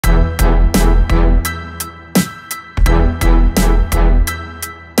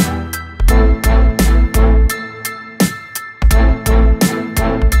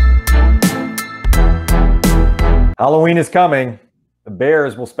Halloween is coming. The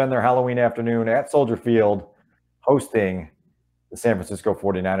Bears will spend their Halloween afternoon at Soldier Field hosting the San Francisco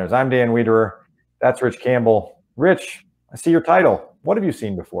 49ers. I'm Dan Wiederer. That's Rich Campbell. Rich, I see your title. What have you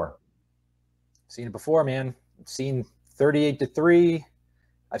seen before? Seen it before, man. I've seen 38-3.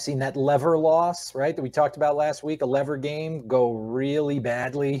 I've seen that lever loss, right, that we talked about last week, a lever game go really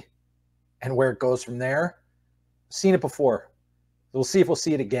badly and where it goes from there. Seen it before. We'll see if we'll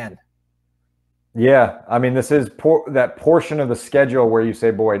see it again. Yeah, I mean, this is that portion of the schedule where you say,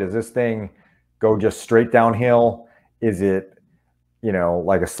 boy, does this thing go just straight downhill? Is it,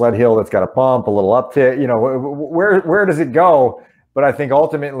 like a sled hill that's got a bump, a little uptick? Where does it go? But I think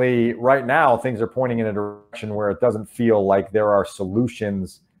ultimately right now things are pointing in a direction where it doesn't feel like there are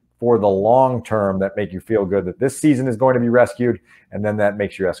solutions for the long term that make you feel good that this season is going to be rescued. And then that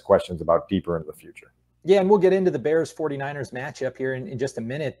makes you ask questions about deeper into the future. Yeah, and we'll get into the Bears-49ers matchup here in just a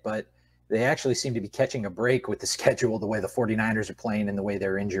minute, but they actually seem to be catching a break with the schedule, the way the 49ers are playing and the way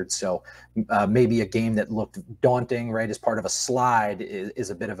they're injured. So maybe a game that looked daunting, right, as part of a slide is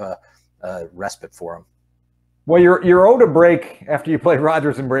a bit of a respite for them. Well, you're owed a break after you played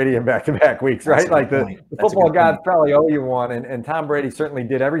Rodgers and Brady in back-to-back weeks, right? Like the football gods probably owe you one, and Tom Brady certainly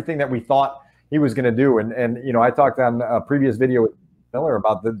did everything that we thought he was going to do. And I talked on a previous video with Miller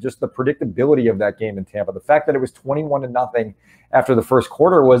about just the predictability of that game in Tampa. The fact that it was 21-0 after the first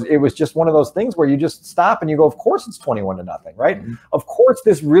quarter it was just one of those things where you just stop and you go, of course it's 21-0, right? Mm-hmm. Of course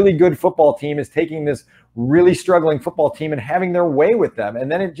this really good football team is taking this really struggling football team and having their way with them. And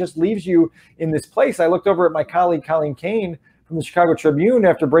then it just leaves you in this place. I looked over at my colleague Colleen Kane from the Chicago Tribune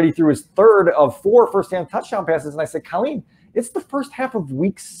after Brady threw his third of 4 first-hand touchdown passes, and I said, Colleen, it's the first half of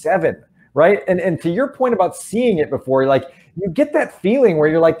week 7, right? And to your point about seeing it before, like, you get that feeling where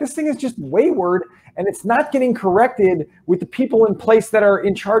you're like, this thing is just wayward and it's not getting corrected with the people in place that are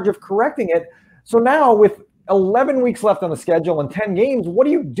in charge of correcting it. So now with 11 weeks left on the schedule and 10 games, what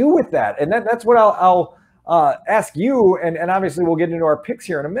do you do with that? And that's what I'll ask you. And obviously we'll get into our picks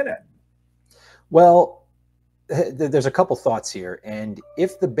here in a minute. Well, there's a couple thoughts here. And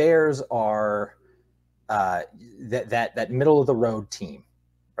if the Bears are that middle of the road team,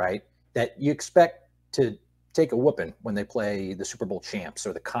 right, that you expect to take a whooping when they play the Super Bowl champs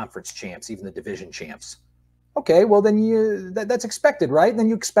or the conference champs, even the division champs. Okay, well then that's expected, right? Then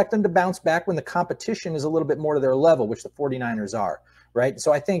you expect them to bounce back when the competition is a little bit more to their level, which the 49ers are, right?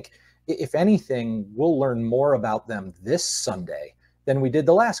 So I think if anything, we'll learn more about them this Sunday than we did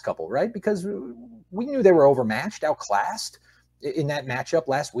the last couple, right? Because we knew they were overmatched, outclassed in that matchup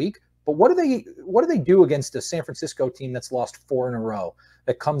last week. But what do they do against a San Francisco team that's lost 4 in a row,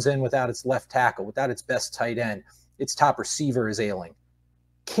 that comes in without its left tackle, without its best tight end, its top receiver is ailing?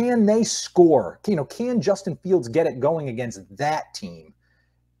 Can they score? Can Justin Fields get it going against that team?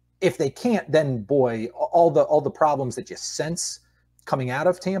 If they can't, then boy, all the problems that you sense coming out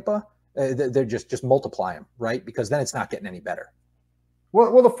of Tampa, they're just multiply them, right? Because then it's not getting any better.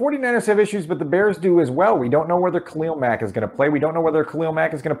 Well, the 49ers have issues, but the Bears do as well. We don't know whether Khalil Mack is going to play. We don't know whether Khalil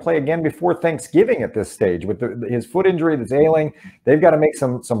Mack is going to play again before Thanksgiving at this stage. With his foot injury that's ailing, they've got to make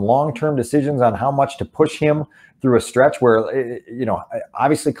some long-term decisions on how much to push him through a stretch where,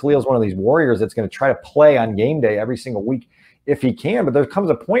 obviously Khalil's one of these warriors that's going to try to play on game day every single week if he can. But there comes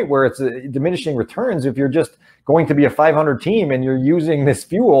a point where it's diminishing returns if you're just going to be a 500 team and you're using this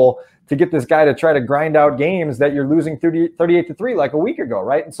fuel to get this guy to try to grind out games that you're losing 38-3 like a week ago,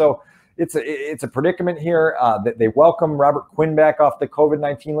 right? And so it's a predicament here. That they welcome Robert Quinn back off the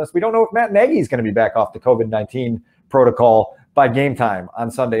COVID-19 list. We don't know if Matt Nagy is going to be back off the COVID-19 protocol by game time on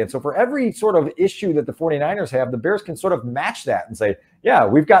Sunday. And so for every sort of issue that the 49ers have, the Bears can sort of match that and say, yeah,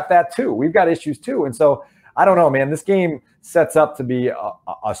 we've got that too. We've got issues too. And so I don't know, man, this game sets up to be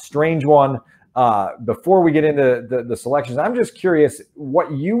a strange one. Before we get into the selections, I'm just curious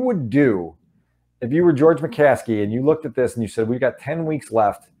what you would do if you were George McCaskey and you looked at this and you said, we've got 10 weeks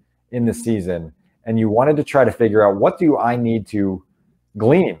left in the season, and you wanted to try to figure out, what do I need to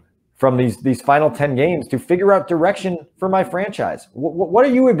glean from these final 10 games to figure out direction for my franchise? What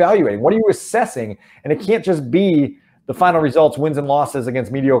are you evaluating? What are you assessing? And it can't just be the final results, wins and losses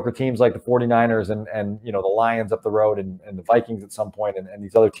against mediocre teams like the 49ers and the Lions up the road and the Vikings at some point and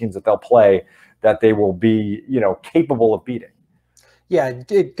these other teams that they'll play that they will be, capable of beating. Yeah,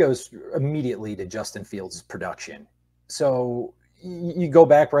 it goes immediately to Justin Fields' production. So you go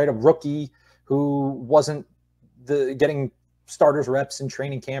back, right, a rookie who wasn't getting starters reps in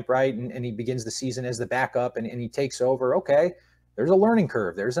training camp, right, and he begins the season as the backup and he takes over. Okay, there's a learning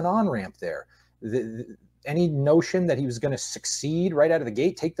curve. There's an on-ramp there. Any notion that he was going to succeed right out of the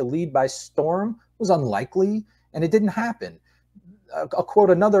gate, take the lead by storm, was unlikely, and it didn't happen. I'll quote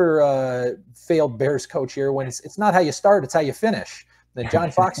another failed Bears coach here when it's not how you start, it's how you finish. Then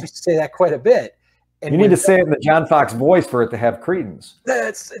John Fox used to say that quite a bit. And you need to say it in the John Fox voice for it to have credence.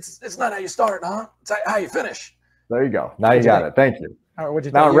 It's not how you start, huh? It's how you finish. There you go. Now you got it. Thank you. Now it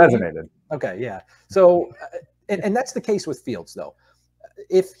resonated. Okay, yeah. So, and that's the case with Fields, though.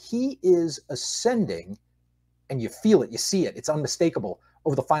 If he is ascending and you feel it, you see it, it's unmistakable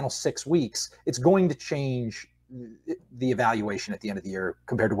over the final 6 weeks, it's going to change the evaluation at the end of the year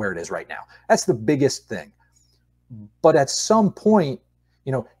compared to where it is right now. That's the biggest thing. But at some point,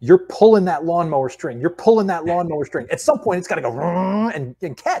 you're pulling that lawnmower string. At some point, it's got to go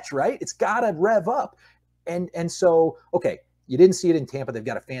and catch, right? It's got to rev up. And so, okay, you didn't see it in Tampa. They've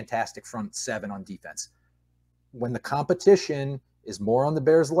got a fantastic front seven on defense. When the competition is more on the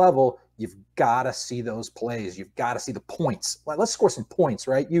Bears level, you've got to see those plays. You've got to see the points. Let's score some points,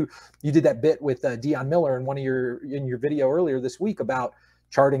 right? You did that bit with Deion Miller in your video earlier this week about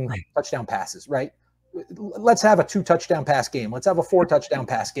charting touchdown passes, right? Let's have a 2 touchdown pass game. Let's have a 4 touchdown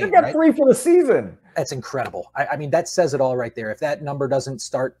pass game. You got 3 for the season. That's incredible. I mean, that says it all right there. If that number doesn't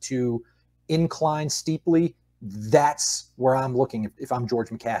start to incline steeply, that's where I'm looking if I'm George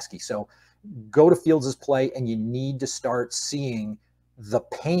McCaskey. So go to Fields' play, and you need to start seeing the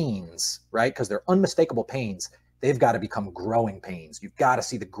pains, right? Because they're unmistakable pains. They've got to become growing pains. You've got to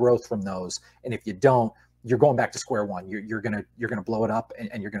see the growth from those. And if you don't, you're going back to square one. You're gonna blow it up,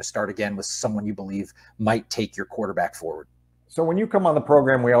 and you're gonna start again with someone you believe might take your quarterback forward. So when you come on the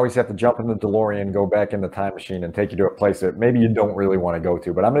program, we always have to jump in the DeLorean, go back in the time machine, and take you to a place that maybe you don't really want to go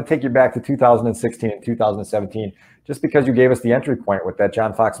to. But I'm going to take you back to 2016 and 2017, just because you gave us the entry point with that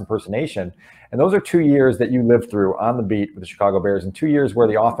John Fox impersonation. And those are 2 years that you lived through on the beat with the Chicago Bears, and 2 years where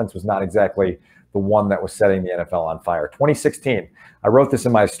the offense was not exactly the one that was setting the NFL on fire. 2016, I wrote this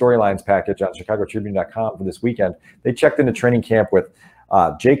in my storylines package on chicagotribune.com for this weekend. They checked into training camp with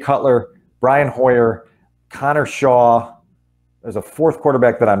Jay Cutler, Brian Hoyer, Connor Shaw. There's a 4th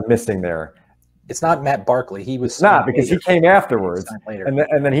quarterback that I'm missing there. It's not Matt Barkley. He was not, because he came afterwards. And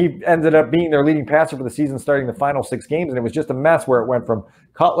then he ended up being their leading passer for the season, starting the final 6 games. And it was just a mess where it went from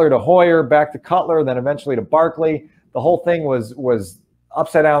Cutler to Hoyer, back to Cutler, then eventually to Barkley. The whole thing was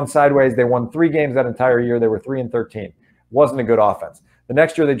upside down, sideways. They won 3 games that entire year. They were 3-13. Wasn't a good offense. The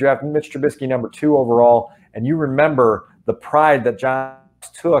next year they drafted Mitch Trubisky number 2 overall. And you remember the pride that John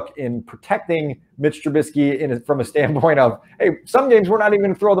took in protecting Mitch Trubisky from a standpoint of, hey, some games we're not even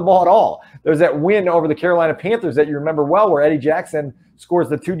going to throw the ball at all. There's that win over the Carolina Panthers that you remember well, where Eddie Jackson scores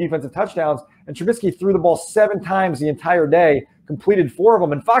the 2 defensive touchdowns, and Trubisky threw the ball 7 times the entire day, completed 4 of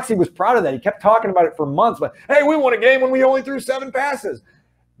them, and Foxy was proud of that. He kept talking about it for months, but hey, we won a game when we only threw 7 passes.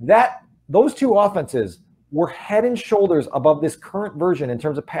 Those 2 offenses were head and shoulders above this current version in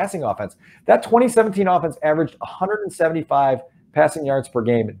terms of passing offense. That 2017 offense averaged 175 passing yards per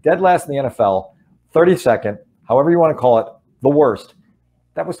game, dead last in the NFL, 32nd, however you want to call it, the worst.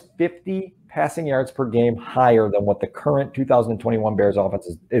 That was 50 passing yards per game higher than what the current 2021 Bears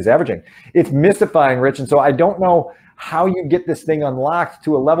offense is averaging. It's mystifying, Rich, and so I don't know how you get this thing unlocked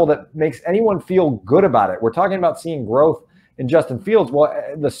to a level that makes anyone feel good about it. We're talking about seeing growth in Justin Fields. Well,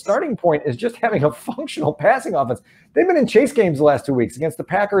 the starting point is just having a functional passing offense. They've been in chase games the last 2 weeks against the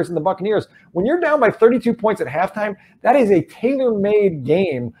Packers and the Buccaneers. When you're down by 32 points at halftime, that is a tailor-made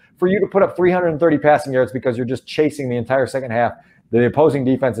game for you to put up 330 passing yards because you're just chasing the entire second half. The opposing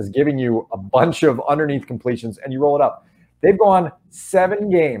defense is giving you a bunch of underneath completions, and you roll it up. They've gone 7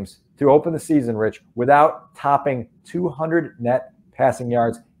 games to open the season, Rich, without topping 200 net passing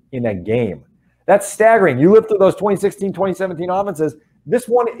yards in a game. That's staggering. You lived through those 2016, 2017 offenses. This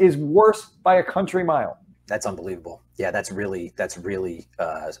one is worse by a country mile. That's unbelievable. Yeah, that's really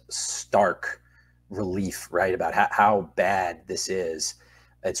stark relief, right, about how bad this is.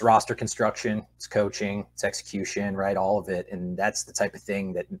 It's roster construction, it's coaching, it's execution, right, all of it. And that's the type of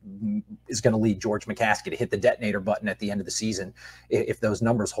thing that is going to lead George McCaskey to hit the detonator button at the end of the season if those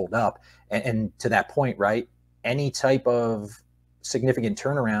numbers hold up. And to that point, right, any type of significant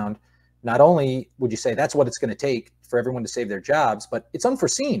turnaround, not only would you say that's what it's going to take for everyone to save their jobs, but it's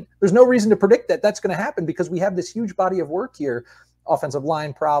unforeseen. There's no reason to predict that that's going to happen because we have this huge body of work here. Offensive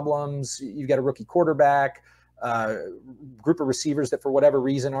line problems, you've got a rookie quarterback, group of receivers that for whatever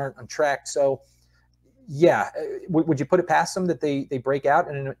reason aren't on track. So yeah, would you put it past them that they break out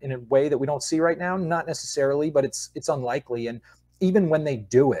in a way that we don't see right now? Not necessarily, but it's unlikely. And even when they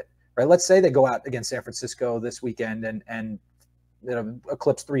do it, right, let's say they go out against San Francisco this weekend and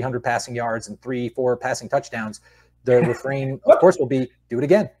eclipse 300 passing yards and 3-4 passing touchdowns, the refrain, of course, will be do it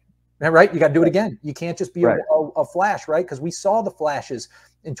again. Right? You got to do it again. You can't just be Right. a flash, right? Because we saw the flashes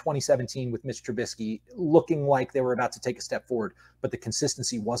in 2017 with Mitch Trubisky looking like they were about to take a step forward, but the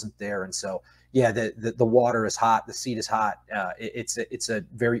consistency wasn't there. And so, yeah, the water is hot. The seat is hot. It's a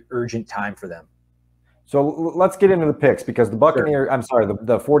very urgent time for them. So let's get into the picks, because the Buccaneers, I'm sorry,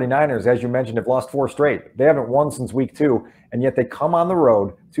 the 49ers, as you mentioned, have lost 4 straight. They haven't won since week 2, and yet they come on the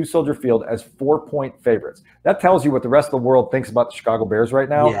road to Soldier Field as 4-point favorites. That tells you what the rest of the world thinks about the Chicago Bears right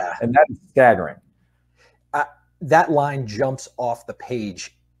now, and that is staggering. That line jumps off the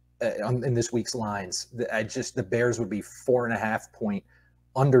page in this week's lines. The Bears would be 4.5-point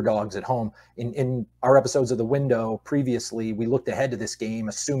underdogs at home. In our episodes of The Window previously, we looked ahead to this game,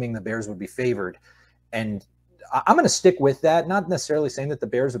 assuming the Bears would be favored. And I'm going to stick with that, not necessarily saying that the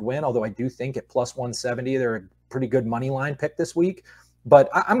Bears would win, although I do think at plus 170, they're a pretty good money line pick this week. But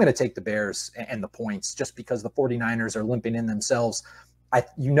I'm going to take the Bears and the points just because the 49ers are limping in themselves.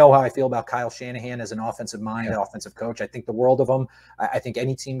 You know how I feel about Kyle Shanahan as an offensive mind, offensive coach. I think the world of him. I think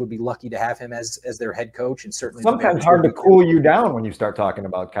any team would be lucky to have him as their head coach. And certainly sometimes hard to cool you down when you start talking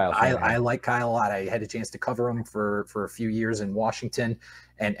about Kyle Shanahan. I like Kyle a lot. I had a chance to cover him for a few years in Washington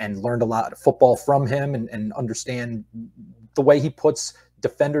and learned a lot of football from him and understand the way he puts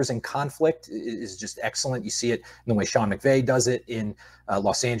defenders in conflict is just excellent. You see it in the way Sean McVay does it in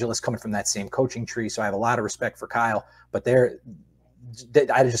Los Angeles, coming from that same coaching tree. So I have a lot of respect for Kyle, but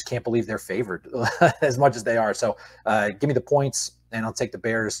I just can't believe they're favored as much as they are. So give me the points, and I'll take the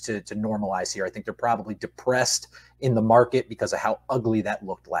Bears to normalize here. I think they're probably depressed in the market because of how ugly that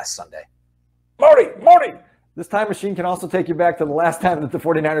looked last Sunday. Marty! This time machine can also take you back to the last time that the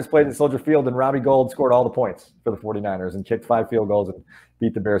 49ers played at Soldier Field and Robbie Gould scored all the points for the 49ers and kicked 5 field goals and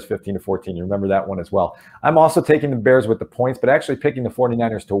beat the Bears 15-14. You remember that one as well. I'm also taking the Bears with the points, but actually picking the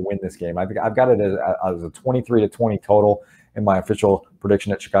 49ers to win this game. I think I've got it as a 23-20 total in my official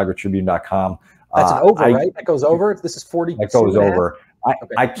prediction at ChicagoTribune.com. That's an over, right? That goes over? If this is 40. That goes over.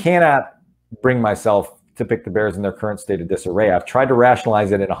 I cannot bring myself to pick the Bears in their current state of disarray. I've tried to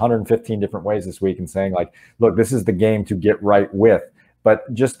rationalize it in 115 different ways this week and saying, like, look, this is the game to get right with. But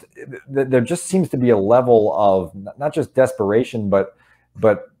there just seems to be a level of not just desperation, but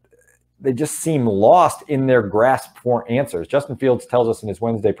they just seem lost in their grasp for answers. Justin Fields tells us in his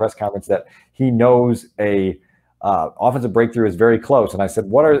Wednesday press conference that he knows a offensive breakthrough is very close. And I said,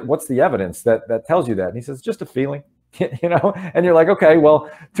 what's the evidence that tells you that? And he says, just a feeling, and you're like, okay, well,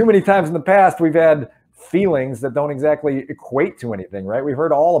 too many times in the past, we've had feelings that don't exactly equate to anything, right? We've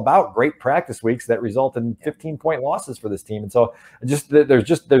heard all about great practice weeks that result in 15-point losses for this team. And so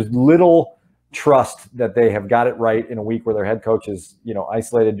there's little trust that they have got it right in a week where their head coach is,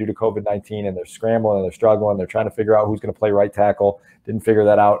 isolated due to COVID-19, and they're scrambling and they're struggling. They're trying to figure out who's going to play right tackle. Didn't figure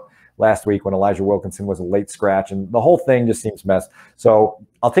that out last week when Elijah Wilkinson was a late scratch, and the whole thing just seems mess. So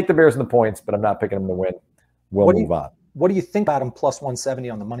I'll take the Bears and the points, but I'm not picking them to win. We'll move on. What do you think about them plus 170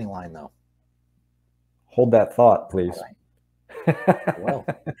 on the money line, though? Hold that thought, please. Right. Well,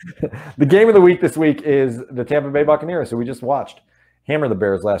 the game of the week this week is the Tampa Bay Buccaneers, who we just watched hammer the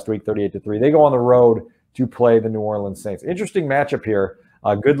Bears last week, 38-3. They go on the road to play the New Orleans Saints. Interesting matchup here.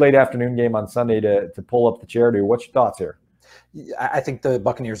 A good late afternoon game on Sunday to pull up the chair to. What's your thoughts here? I think the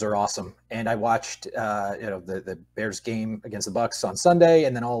Buccaneers are awesome, and I watched the Bears game against the Bucs on Sunday,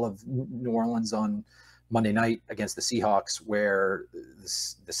 and then all of New Orleans on Monday night against the Seahawks, where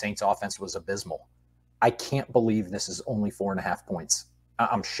the Saints offense was abysmal. I can't believe this is only 4.5 points.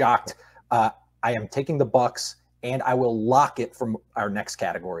 I'm shocked. I am taking the Bucs, and I will lock it from our next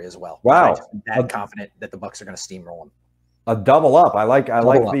category as well. Wow, I'm that confident that the Bucs are going to steamroll them. A double up. I like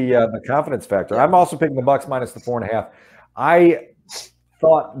the confidence factor. Yeah. I'm also picking the Bucs minus the 4.5. I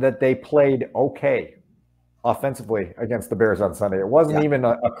thought that they played okay offensively against the Bears on Sunday. It wasn't even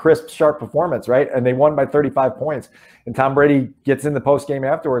a crisp, sharp performance, right? And they won by 35 points. And Tom Brady gets in the post game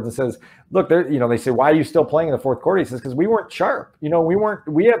afterwards and says, "Look, they say, why are you still playing in the fourth quarter?" He says, "Because we weren't sharp.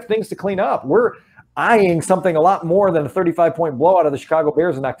 We have things to clean up. We're eyeing something a lot more than a 35-point blowout of the Chicago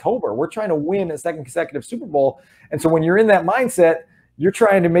Bears in October. We're trying to win a second consecutive Super Bowl. And so when you're in that mindset, you're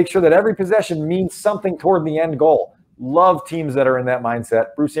trying to make sure that every possession means something toward the end goal." Love teams that are in that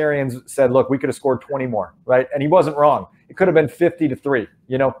mindset. Bruce Arians said, look, we could have scored 20 more, right? And he wasn't wrong. It could have been 50-3,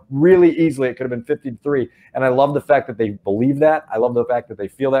 really easily. It could have been 50-3. And I love the fact that they believe that. I love the fact that they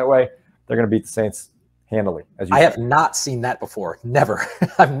feel that way. They're going to beat the Saints handily. I have not seen that before. Never.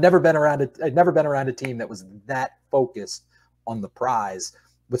 I've never been around a team that was that focused on the prize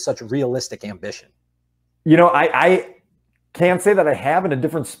with such realistic ambition. Can't say that I have in a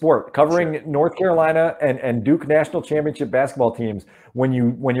different sport. Covering North Carolina and Duke national championship basketball teams, when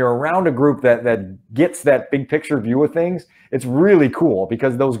you're around a group that gets that big picture view of things, it's really cool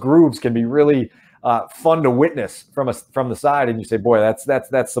because those grooves can be really fun to witness from the side, and you say, boy,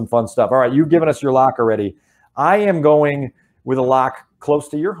 that's some fun stuff. All right, you've given us your lock already. I am going with a lock close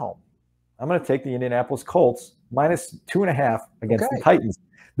to your home. I'm going to take the Indianapolis Colts -2.5 against the Titans.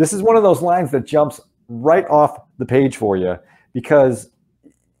 This is one of those lines that jumps right off the page for you because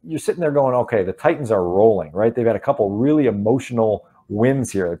you're sitting there going, okay, the Titans are rolling, right? They've had a couple really emotional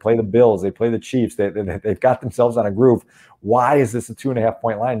wins here. They play the Bills, they play the Chiefs. They've got themselves on a groove. Why is this a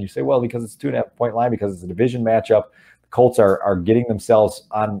 2.5-point line? You say, well, because it's a 2.5-point line because it's a division matchup. The Colts are getting themselves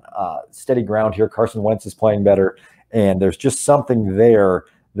on steady ground here. Carson Wentz is playing better, and there's just something there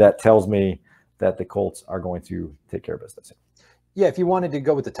that tells me that the Colts are going to take care of business. Yeah, if you wanted to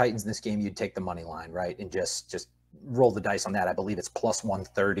go with the Titans in this game, you'd take the money line, right? And just roll the dice on that. I believe it's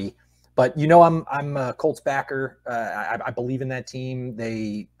 +130. But I'm a Colts backer. I believe in that team.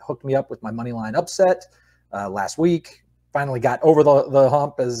 They hooked me up with my money line upset last week. Finally got over the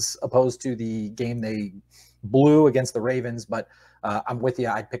hump as opposed to the game they blew against the Ravens. But I'm with you.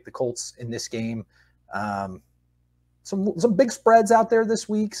 I'd pick the Colts in this game. Some big spreads out there this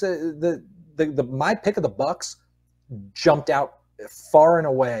week. So my pick of the Bucks jumped out far and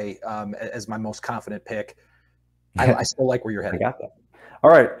away as my most confident pick. I still like where you're headed. I got that. All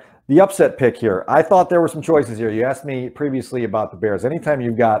right. The upset pick here. I thought there were some choices here. You asked me previously about the Bears. Anytime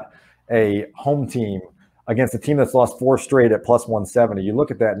you've got a home team against a team that's lost 4 straight at +170, you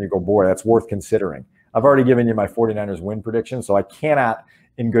look at that and you go, boy, that's worth considering. I've already given you my 49ers win prediction, so I cannot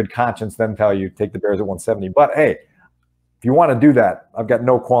in good conscience then tell you take the Bears at 170. But, hey, if you want to do that, I've got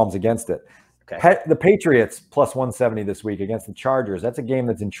no qualms against it. Okay. The Patriots +170 this week against the Chargers. That's a game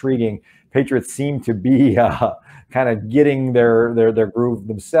that's intriguing. Patriots seem to be kind of getting their groove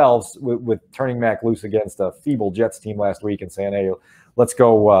themselves with turning Mac loose against a feeble Jets team last week and saying, hey, let's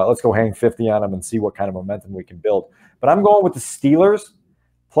go hang 50 on them and see what kind of momentum we can build. But I'm going with the Steelers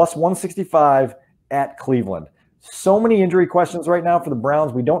 +165 at Cleveland. So many injury questions right now for the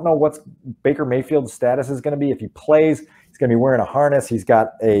Browns. We don't know what Baker Mayfield's status is going to be. If he plays, he's going to be wearing a harness. He's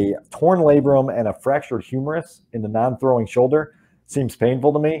got a torn labrum and a fractured humerus in the non-throwing shoulder. Seems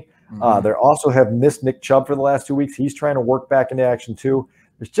painful to me. They also have missed Nick Chubb for the last 2 weeks. He's trying to work back into action too.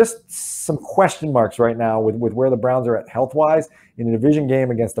 There's just some question marks right now with where the Browns are at health-wise in a division game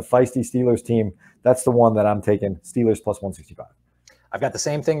against a feisty Steelers team. That's the one that I'm taking, Steelers +165. I've got the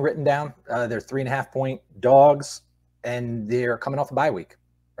same thing written down. They're 3.5-point dogs, and they're coming off a bye week,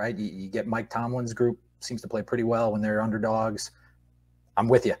 right? You get Mike Tomlin's group seems to play pretty well when they're underdogs. I'm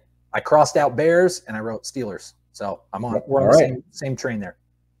with you. I crossed out Bears and I wrote Steelers, so we're on the same train there.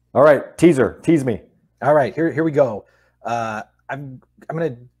 All right, tease me. All right, here we go. I'm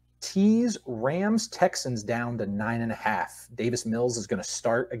going to tease Rams Texans down to 9.5. Davis Mills is going to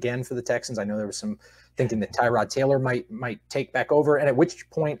start again for the Texans. I know there was some thinking that Tyrod Taylor might take back over, and at which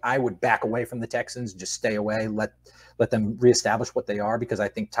point I would back away from the Texans, just stay away, let them reestablish what they are, because I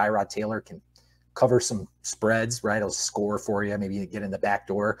think Tyrod Taylor can cover some spreads, right? He'll score for you, maybe get in the back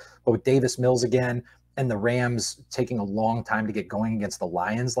door. But with Davis Mills again and the Rams taking a long time to get going against the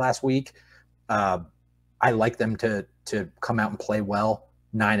Lions last week, I like them to come out and play well.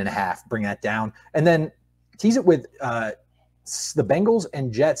 9.5, bring that down. And then tease it with the Bengals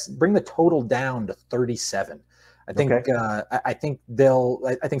and Jets, bring the total down to 37. I think I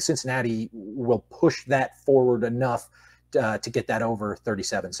think Cincinnati will push that forward enough to get that over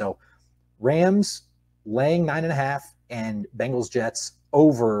 37. So Rams laying 9.5 and Bengals Jets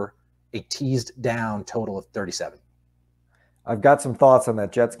over a teased down total of 37. I've got some thoughts on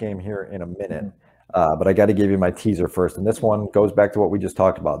that Jets game here in a minute, but I got to give you my teaser first. And this one goes back to what we just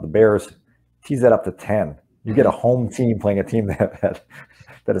talked about. The Bears tease that up to 10. You get a home team playing a team that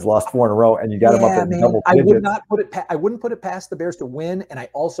has lost 4 in a row, and you got them up at double digits. I wouldn't put it past the Bears to win, and I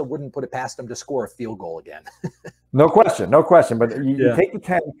also wouldn't put it past them to score a field goal again. No question. But you take the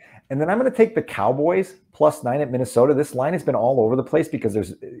 10, and then I'm going to take the Cowboys +9 at Minnesota. This line has been all over the place because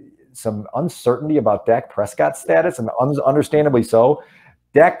there's some uncertainty about Dak Prescott's status, and understandably so.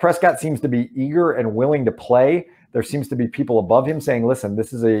 Dak Prescott seems to be eager and willing to play. There seems to be people above him saying, listen,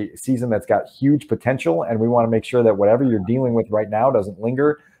 this is a season that's got huge potential, and we want to make sure that whatever you're dealing with right now doesn't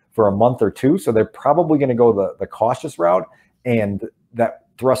linger for a month or two. So they're probably going to go the cautious route, and that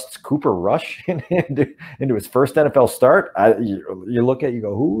thrusts Cooper Rush into his first NFL start. You look at, you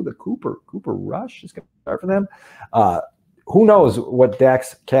go, who? The Cooper Rush is going to start for them? Who knows what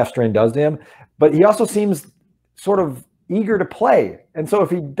Dak's calf strain does to him, but he also seems sort of eager to play. And so if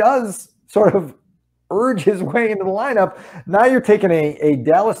he does sort of urge his way into the lineup. Now you're taking a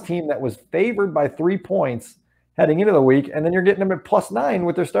Dallas team that was favored by 3 points heading into the week, and then you're getting them at +9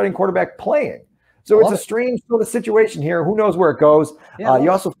 with their starting quarterback playing. So it's a strange sort of situation here. Who knows where it goes? Yeah, you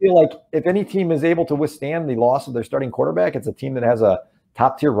also feel like if any team is able to withstand the loss of their starting quarterback, it's a team that has a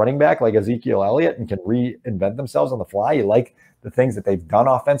top-tier running back like Ezekiel Elliott and can reinvent themselves on the fly. You like the things that they've done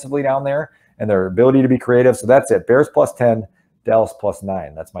offensively down there and their ability to be creative. So that's it. Bears +10, Dallas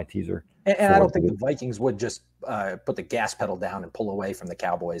 +9. That's my teaser. And I don't think the Vikings would just put the gas pedal down and pull away from the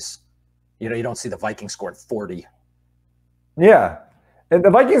Cowboys. You don't see the Vikings scoring 40. Yeah. And the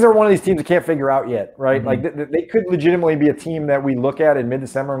Vikings are one of these teams that can't figure out yet, right? Mm-hmm. Like they could legitimately be a team that we look at in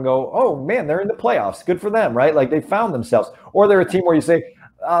mid-December and go, oh, man, they're in the playoffs. Good for them, right? Like they found themselves. Or they're a team where you say,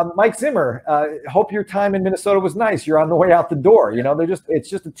 Mike Zimmer, hope your time in Minnesota was nice. You're on the way out the door. It's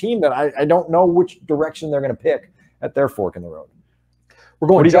just a team that I don't know which direction they're going to pick at their fork in the road. We're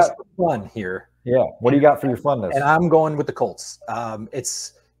going just for fun here. Yeah. What do you got for your funness? And I'm going with the Colts.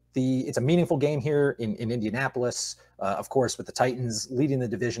 It's a meaningful game here in Indianapolis. Of course, with the Titans leading the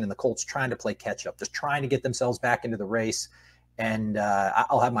division and the Colts trying to play catch up, just trying to get themselves back into the race. And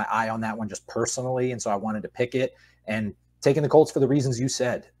I'll have my eye on that one just personally. And so I wanted to pick it and taking the Colts for the reasons you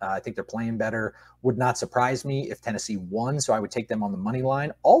said. I think they're playing better. Would not surprise me if Tennessee won. So I would take them on the money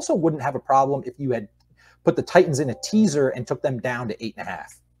line. Also wouldn't have a problem if you had put the Titans in a teaser and took them down to 8.5.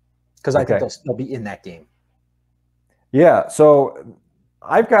 Because I think they'll be in that game. Yeah. So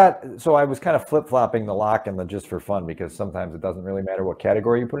I was kind of flip-flopping the lock and the just for fun because sometimes it doesn't really matter what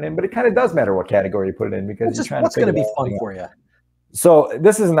category you put it in, but it kind of does matter what category you put it in because what's going to be fun for you. So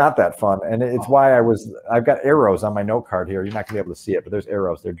this is not that fun, and it's why I've got arrows on my note card here. You're not going to be able to see it, but there's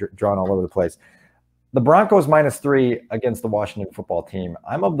arrows. They're drawn all over the place. The Broncos -3 against the Washington football team.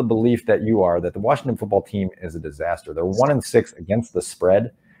 I'm of the belief that the Washington football team is a disaster. They're 1-6 against the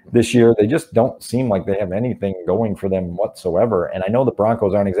spread this year. They just don't seem like they have anything going for them whatsoever. And I know the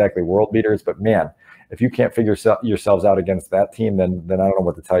Broncos aren't exactly world beaters, but man, if you can't figure yourselves out against that team, then I don't know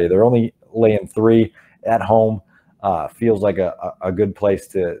what to tell you. They're only laying 3 at home. Feels like a good place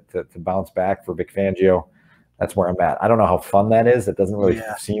to bounce back for Vic Fangio. That's where I'm at. I don't know how fun that is. It doesn't really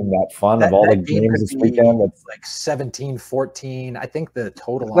seem that fun of all the games this weekend. It's like 17-14. I think the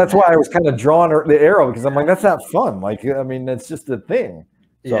total. That's why I was kind of drawing the arrow because I'm like, that's not fun. Like, I mean, that's just a thing.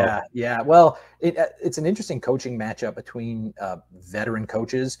 So. Yeah. Well, it's an interesting coaching matchup between veteran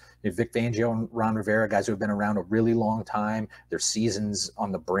coaches, Vic Fangio and Ron Rivera, guys who have been around a really long time. Their seasons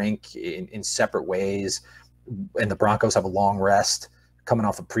on the brink in separate ways, and the Broncos have a long rest coming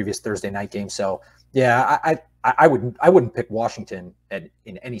off a previous Thursday night game. So, yeah, I wouldn't pick Washington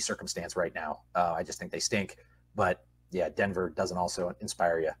in any circumstance right now. I just think they stink. But yeah, Denver doesn't also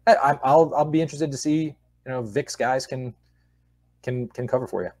inspire you. I'll be interested to see Vic's guys can cover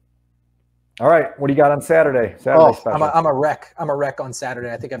for you. All right, what do you got on Saturday? I'm a wreck. I'm a wreck on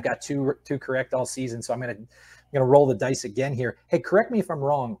Saturday. I think I've got two correct all season, so I'm gonna roll the dice again here. Hey, correct me if I'm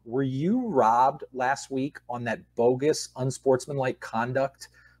wrong. Were you robbed last week on that bogus, unsportsmanlike conduct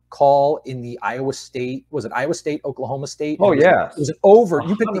call in the Iowa State? Was it Iowa State, Oklahoma State? Oh yeah, it was an over.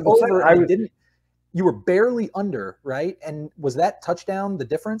 You picked the over. And didn't. You were barely under, right? And was that touchdown the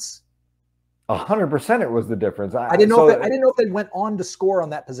difference? 100% it was the difference. I didn't know if they went on to score on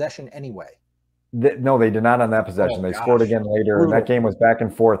that possession anyway. No, they did not on that possession. They scored again later. And that game was back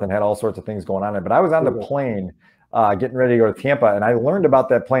and forth and had all sorts of things going on. But I was on the plane getting ready to go to Tampa, and I learned about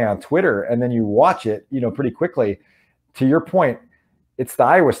that play on Twitter. And then you watch it, pretty quickly. To your point, it's the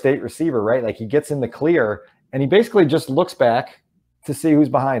Iowa State receiver, right? Like he gets in the clear, and he basically just looks back to see who's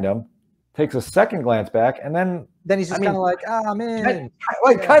behind him, takes a second glance back, and then he's just kind of like, man.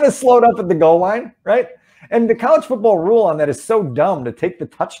 Kind of slowed up at the goal line, right? And the college football rule on that is so dumb to take the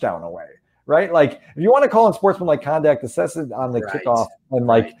touchdown away, right? Like, if you want to call it sportsmanlike conduct, assess it on the kickoff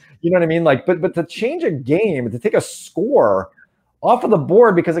and you know what I mean? Like, but to change a game, to take a score off of the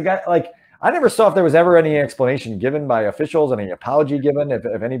board because a guy, like, I never saw if there was ever any explanation given by officials, any apology given, if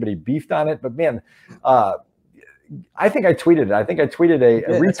anybody beefed on it. But man, I think I tweeted it. I think I tweeted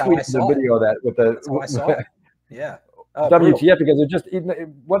a retweet the video that with the I saw it. Yeah. WTF, because it just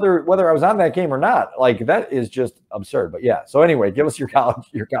whether I was on that game or not, like that is just absurd. But yeah. So anyway, give us your college.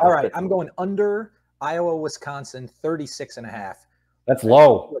 All right, I'm going under Iowa, Wisconsin, 36.5. That's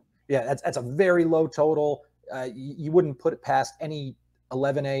low. Yeah, that's a very low total. You wouldn't put it past any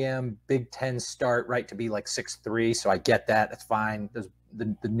 11 a.m. Big Ten start, right, to be like 6-3. So I get that. That's fine. There's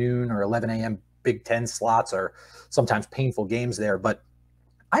the noon or 11 a.m. Big Ten slots are sometimes painful games there, but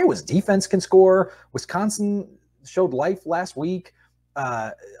Iowa's defense can score. Wisconsin showed life last week.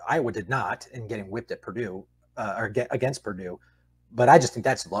 Iowa did not in getting whipped at Purdue or against Purdue, but I just think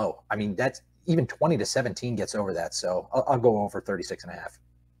that's low. I mean, even 20-17 gets over that. So I'll go over 36.5.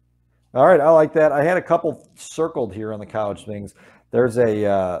 All right, I like that. I had a couple circled here on the college things. There's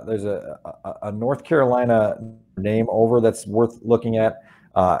a North Carolina name over that's worth looking at.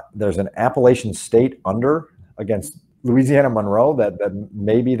 There's an Appalachian State under against Louisiana Monroe that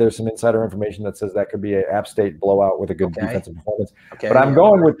maybe there's some insider information that says that could be an App State blowout with a good defensive performance. But I'm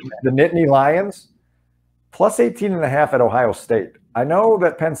going with the Nittany Lions plus 18.5 at Ohio State. I know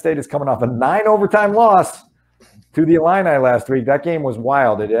that Penn State is coming off a 9 overtime loss to the Illini last week. That game was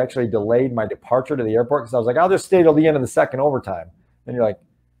wild. It actually delayed my departure to the airport because I was like, I'll just stay till the end of the second overtime. And you're like,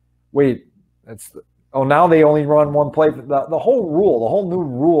 wait, now they only run one play. The whole new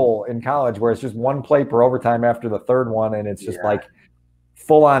rule in college where it's just one play per overtime after the third one, and it's just like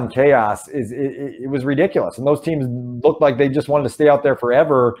full-on chaos. It was ridiculous. And those teams looked like they just wanted to stay out there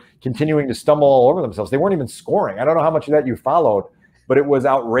forever, continuing to stumble all over themselves. They weren't even scoring. I don't know how much of that you followed, but it was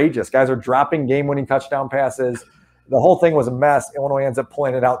outrageous. Guys are dropping game-winning touchdown passes. The whole thing was a mess. Illinois ends up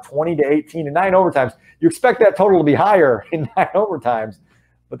pulling it out 20-18 in 9 overtimes. You expect that total to be higher in 9 overtimes,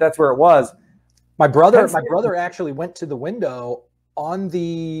 but that's where it was. My brother actually went to the window on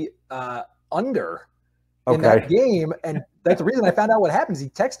the under in that game, and that's the reason I found out what happens. He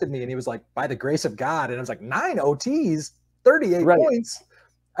texted me, and he was like, by the grace of God, and I was like, 9 OTs, 38 points.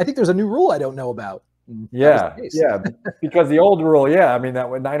 I think there's a new rule I don't know about. Yeah, because the old rule, I mean, that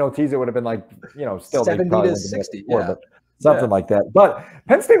with 9 OTs, it would have been like, still 70 to 60, but something like that. But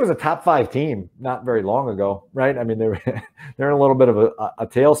Penn State was a top 5 team not very long ago, right? I mean, they're in a little bit of a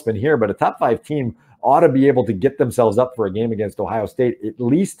tailspin here, but a top 5 team ought to be able to get themselves up for a game against Ohio State, at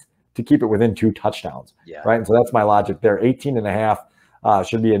least to keep it within 2 touchdowns, right? And so that's my logic there. 18.5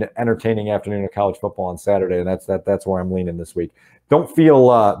 should be an entertaining afternoon of college football on Saturday, and that's where I'm leaning this week. Don't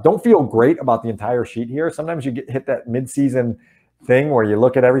feel great about the entire sheet here. Sometimes you hit that midseason thing where you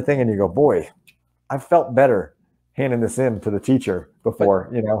look at everything and you go, boy, I felt better handing this in to the teacher before,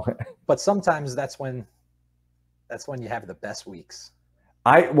 But sometimes that's when you have the best weeks.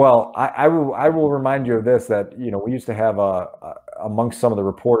 I will remind you of this, that we used to have amongst some of the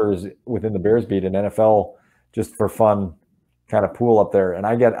reporters within the Bears beat an NFL just for fun kind of pool up there, and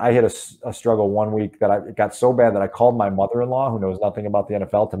I hit a struggle one week that it got so bad that I called my mother-in-law, who knows nothing about the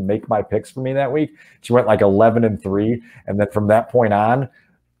NFL, to make my picks for me that week. She went like 11-3, and then from that point on,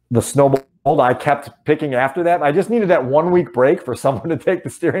 the snowball. I kept picking after that. I just needed that 1 week break for someone to take the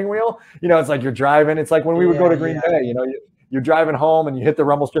steering wheel. It's like you're driving. It's like when we would go to Green Bay. You're driving home and you hit the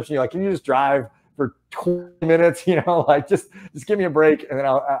rumble strips and you're like, can you just drive for 20 minutes? Like just give me a break and then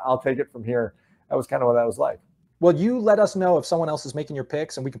I'll take it from here. That was kind of what that was like. Well, you let us know if someone else is making your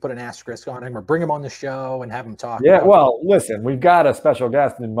picks, and we can put an asterisk on him or bring him on the show and have him talk. Yeah, well, listen, we've got a special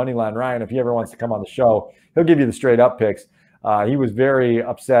guest in Moneyline Ryan. If he ever wants to come on the show, he'll give you the straight up picks. He was very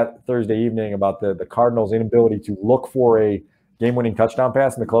upset Thursday evening about the Cardinals' inability to look for a game-winning touchdown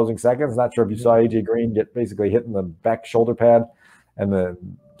pass in the closing seconds. Not sure if you saw A.J. Green get basically hit in the back shoulder pad, and the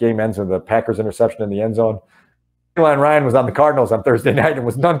game ends with the Packers interception in the end zone. Ryan was on the Cardinals on Thursday night and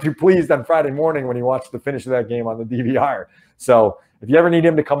was none too pleased on Friday morning when he watched the finish of that game on the DVR. So if you ever need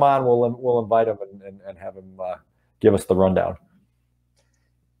him to come on, we'll invite him and have him give us the rundown.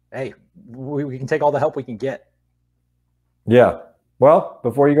 Hey, we can take all the help we can get. Yeah. Well,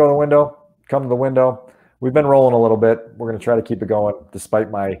 before you go to the window, come to the window. We've been rolling a little bit. We're going to try to keep it going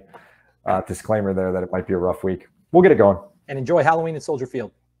despite my disclaimer there that it might be a rough week. We'll get it going. And enjoy Halloween at Soldier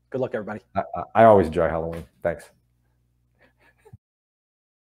Field. Good luck, everybody. I always enjoy Halloween. Thanks.